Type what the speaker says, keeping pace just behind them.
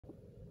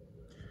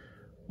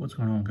What's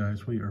going on,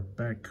 guys? We are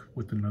back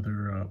with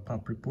another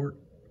pop report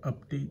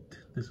update.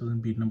 This is going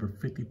to be number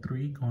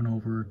 53, going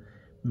over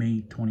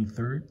May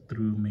 23rd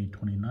through May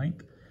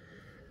 29th.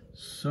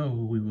 So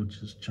we will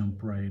just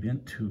jump right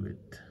into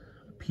it.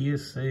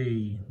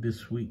 PSA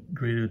this week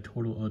graded a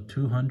total of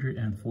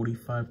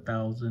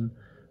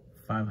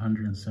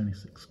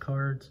 245,576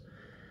 cards.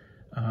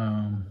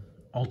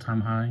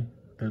 All-time high.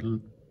 The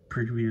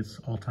previous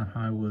all-time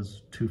high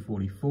was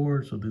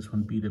 244, so this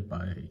one beat it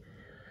by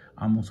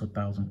almost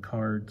 1,000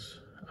 cards.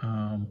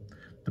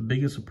 The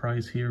biggest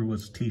surprise here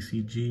was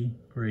TCG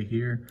right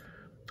here.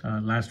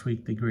 Last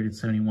week they graded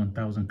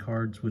 71,000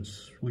 cards,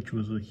 which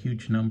was a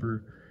huge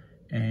number,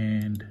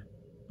 and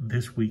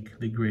this week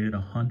they graded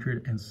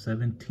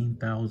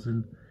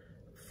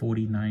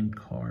 117,049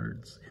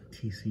 cards in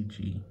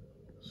TCG.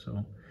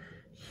 So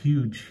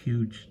huge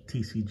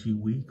TCG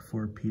week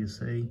for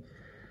PSA.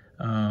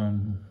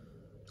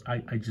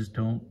 I just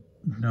don't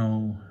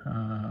know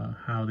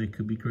how they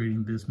could be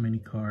grading this many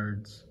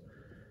cards.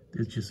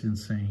 It's just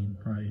insane,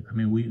 right? I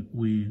mean,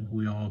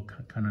 we all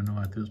kind of know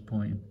at this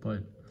point,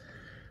 but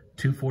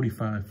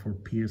 245 for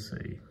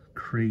PSA,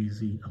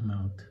 crazy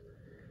amount.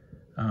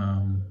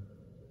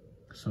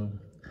 So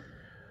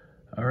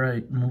all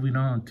right, moving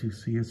on to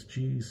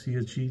CSG.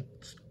 CSG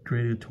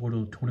graded a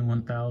total of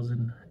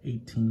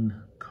 21,018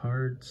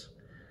 cards,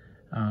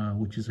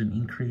 which is an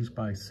increase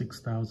by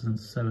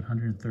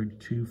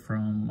 6,732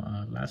 from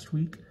last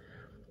week.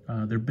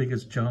 Their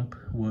biggest jump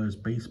was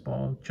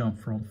baseball, jumped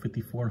from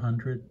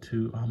 5,400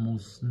 to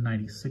almost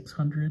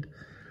 9,600.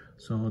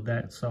 So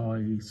that saw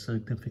a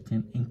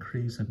significant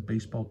increase in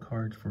baseball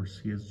cards for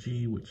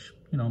CSG, which,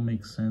 you know,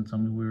 makes sense. I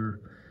mean,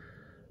 we're,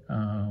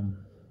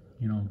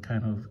 you know,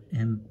 kind of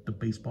in the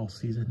baseball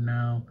season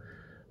now.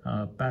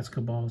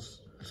 Basketball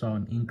saw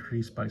an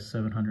increase by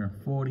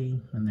 740,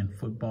 and then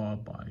football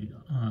by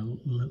a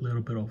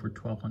little bit over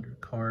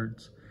 1,200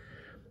 cards,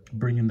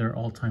 bringing their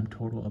all-time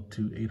total up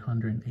to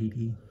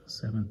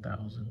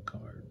 887,000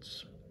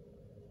 cards.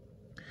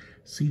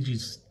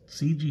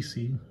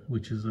 CGC,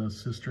 which is a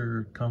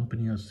sister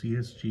company of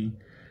CSG,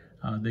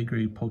 they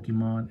grade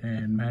Pokemon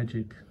and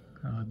Magic.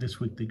 This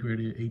week they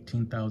graded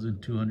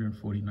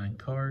 18,249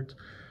 cards,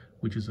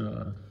 which is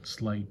a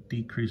slight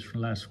decrease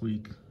from last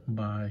week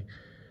by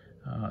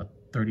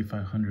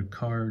 3,500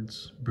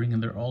 cards, bringing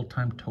their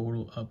all-time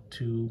total up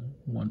to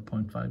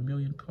 1.5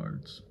 million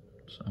cards.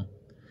 So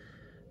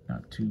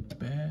not too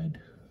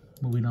bad.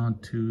 Moving on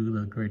to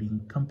the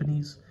grading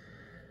companies.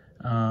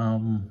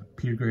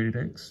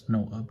 PGX,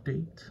 no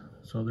update.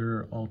 So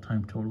their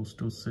all-time total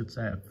still sits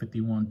at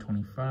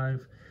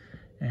 5,125.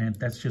 And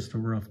that's just a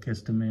rough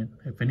guesstimate.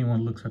 If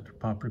anyone looks at their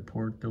pop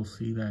report, they'll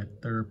see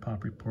that their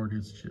pop report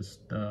is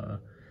just,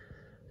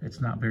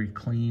 it's not very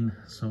clean.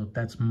 So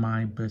that's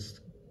my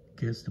best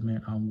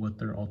guesstimate on what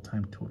their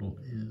all-time total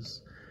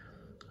is.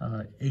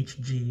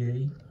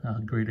 HGA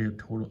graded a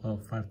total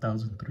of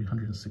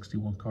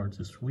 5,361 cards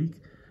this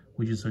week,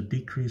 which is a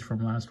decrease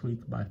from last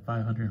week by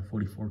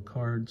 544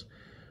 cards,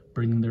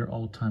 bringing their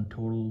all-time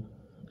total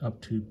up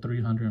to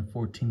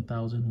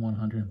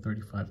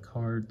 314,135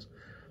 cards.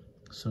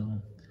 So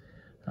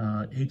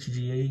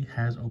HGA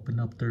has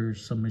opened up their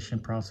submission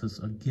process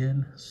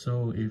again.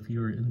 So if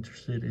you're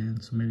interested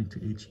in submitting to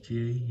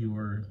HGA, you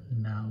are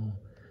now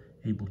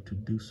able to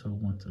do so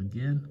once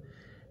again.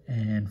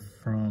 And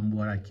from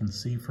what I can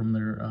see from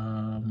their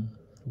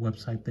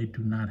website, they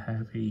do not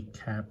have a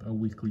cap, a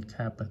weekly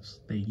cap,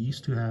 as they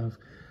used to have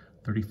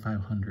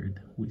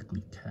 3,500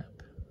 weekly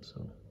cap.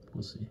 So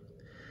we'll see.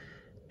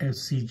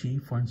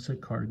 FCG, forensic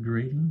card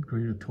grading,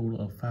 graded a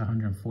total of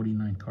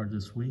 549 cards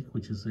this week,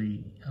 which is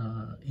a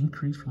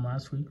increase from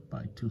last week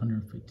by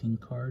 215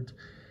 cards,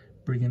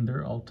 bringing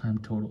their all-time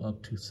total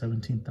up to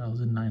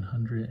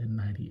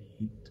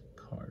 17,998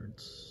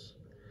 cards.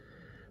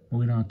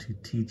 Moving on to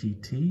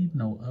TGT,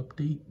 no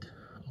update.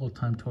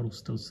 All-time total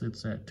still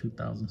sits at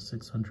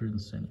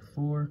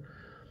 2,674.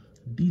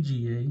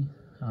 DGA,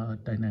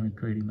 Dynamic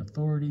Grading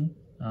Authority.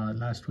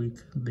 Last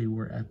week they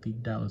were at the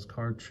Dallas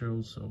Card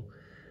Show, so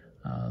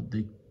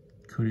they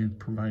couldn't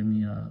provide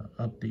me an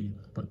update.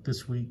 But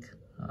this week,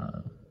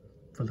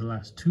 for the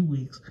last 2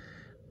 weeks,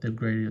 they've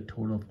graded a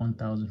total of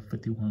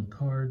 1,051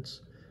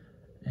 cards,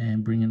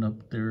 and bringing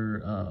up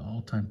their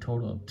all-time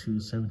total up to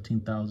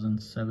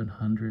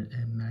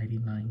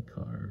 17,799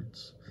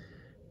 cards.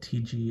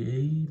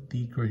 TGA,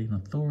 the grading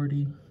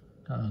authority,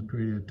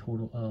 graded a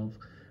total of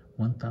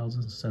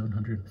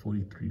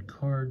 1,743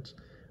 cards,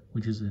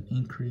 which is an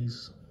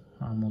increase,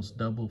 almost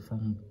double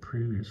from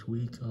previous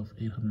week of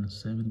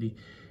 870,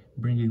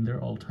 bringing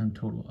their all-time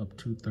total up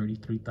to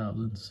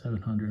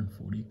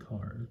 33,740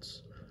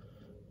 cards.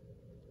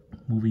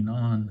 Moving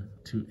on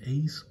to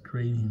Ace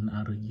Grading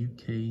out of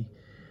UK.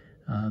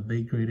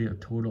 They graded a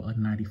total of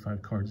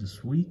 95 cards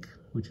this week,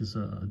 which is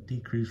a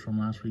decrease from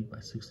last week by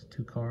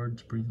 62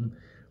 cards, bringing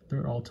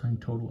their all-time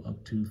total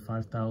up to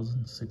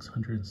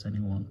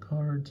 5,671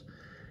 cards.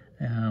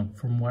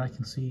 From what I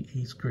can see,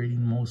 Ace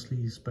Grading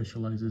mostly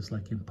specializes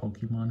like in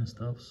Pokemon and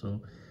stuff,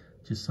 so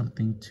just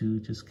something to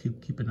just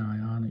keep an eye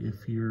on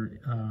if you're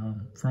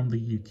from the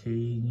UK,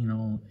 you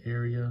know,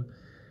 area,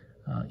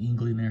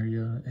 England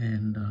area,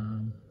 and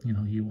you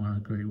know, you want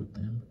to grade with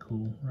them.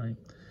 Cool, right?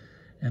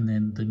 And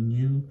then the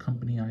new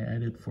company I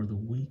added for the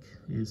week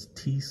is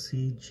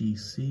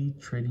TGC,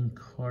 Trading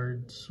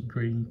Cards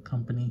Grading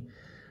Company.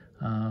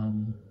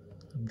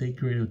 They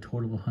graded a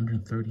total of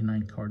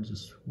 139 cards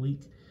this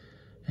week,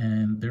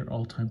 and their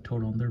all-time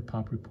total on their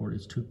pop report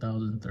is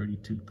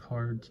 2,032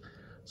 cards.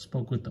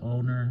 Spoke with the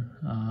owner.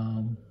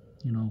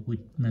 You know, we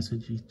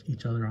message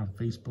each other on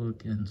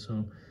Facebook, and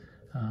so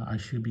I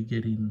should be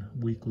getting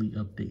weekly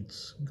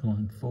updates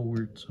going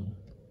forward. So,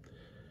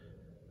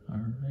 all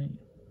right.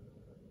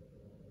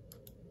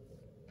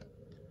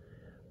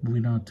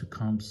 Moving on to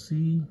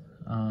COMC.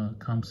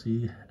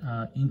 COMC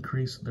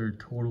increased their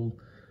total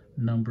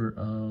number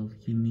of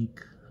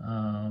unique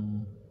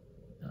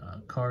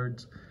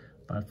cards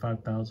by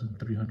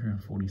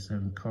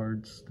 5,347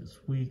 cards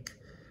this week.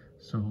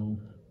 So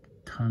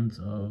tons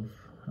of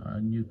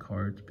new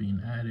cards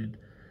being added,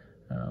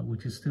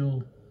 which is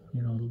still,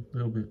 you know, a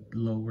little bit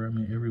lower. I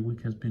mean, every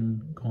week has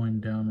been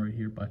going down right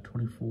here by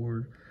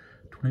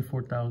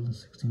 24,000,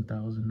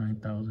 16,000,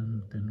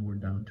 9,000, then we're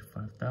down to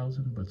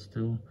 5,000, but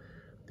still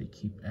they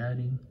keep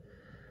adding.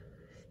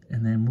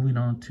 And then moving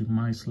on to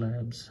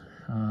MySlabs.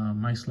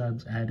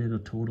 MySlabs added a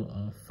total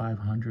of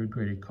 500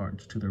 graded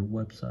cards to their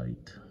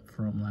website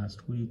from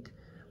last week.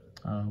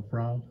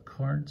 Raw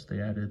cards,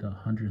 they added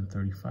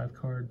 135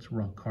 cards.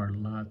 Raw card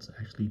lots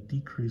actually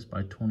decreased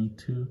by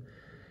 22.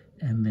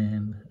 And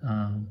then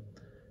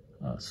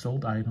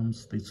sold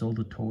items, they sold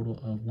a total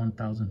of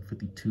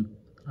 1,052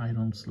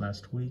 items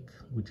last week,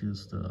 which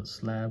is the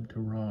slabbed,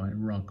 raw,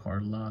 and raw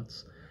card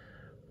lots,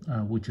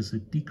 which is a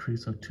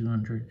decrease of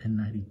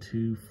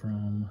 292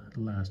 from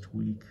last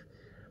week.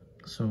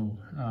 So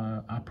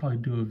I'll probably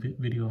do a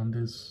video on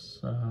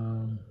this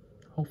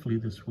hopefully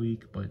this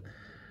week, but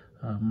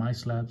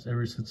MySlabs,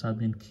 ever since I've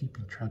been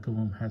keeping track of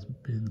them, has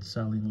been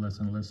selling less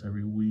and less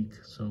every week.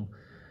 So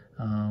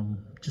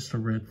just a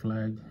red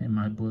flag in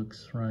my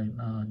books, right?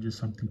 Just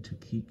something to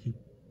keep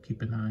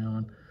an eye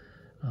on.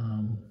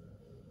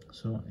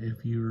 So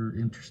if you're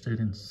interested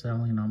in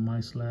selling on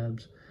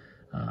MySlabs,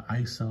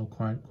 I sell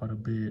quite a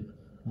bit.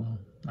 Well,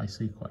 I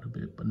say quite a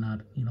bit, but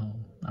not, you know,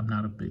 I'm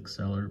not a big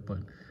seller,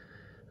 but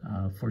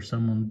for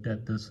someone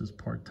that does this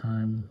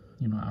part-time,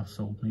 you know, I've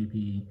sold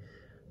maybe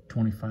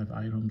 25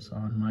 items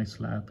on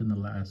MySlab in the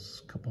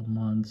last couple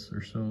months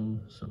or so,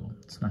 so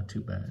it's not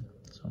too bad.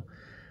 So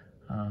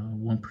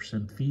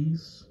 1%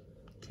 fees,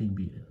 can't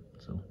beat it.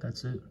 So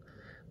that's it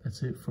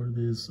for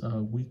this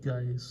week,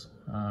 guys.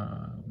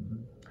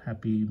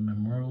 Happy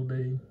Memorial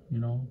Day, you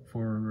know,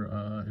 for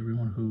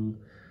everyone who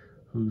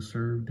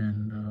served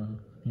and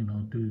you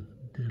know, did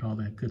all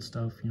that good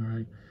stuff, you know,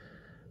 right?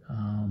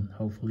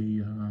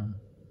 Hopefully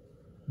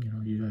you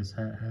know, you guys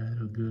had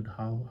a good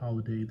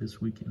holiday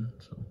this weekend.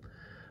 So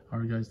all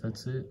right, guys,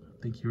 that's it.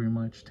 Thank you very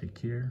much. Take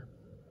care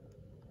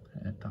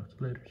and talk to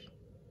you later.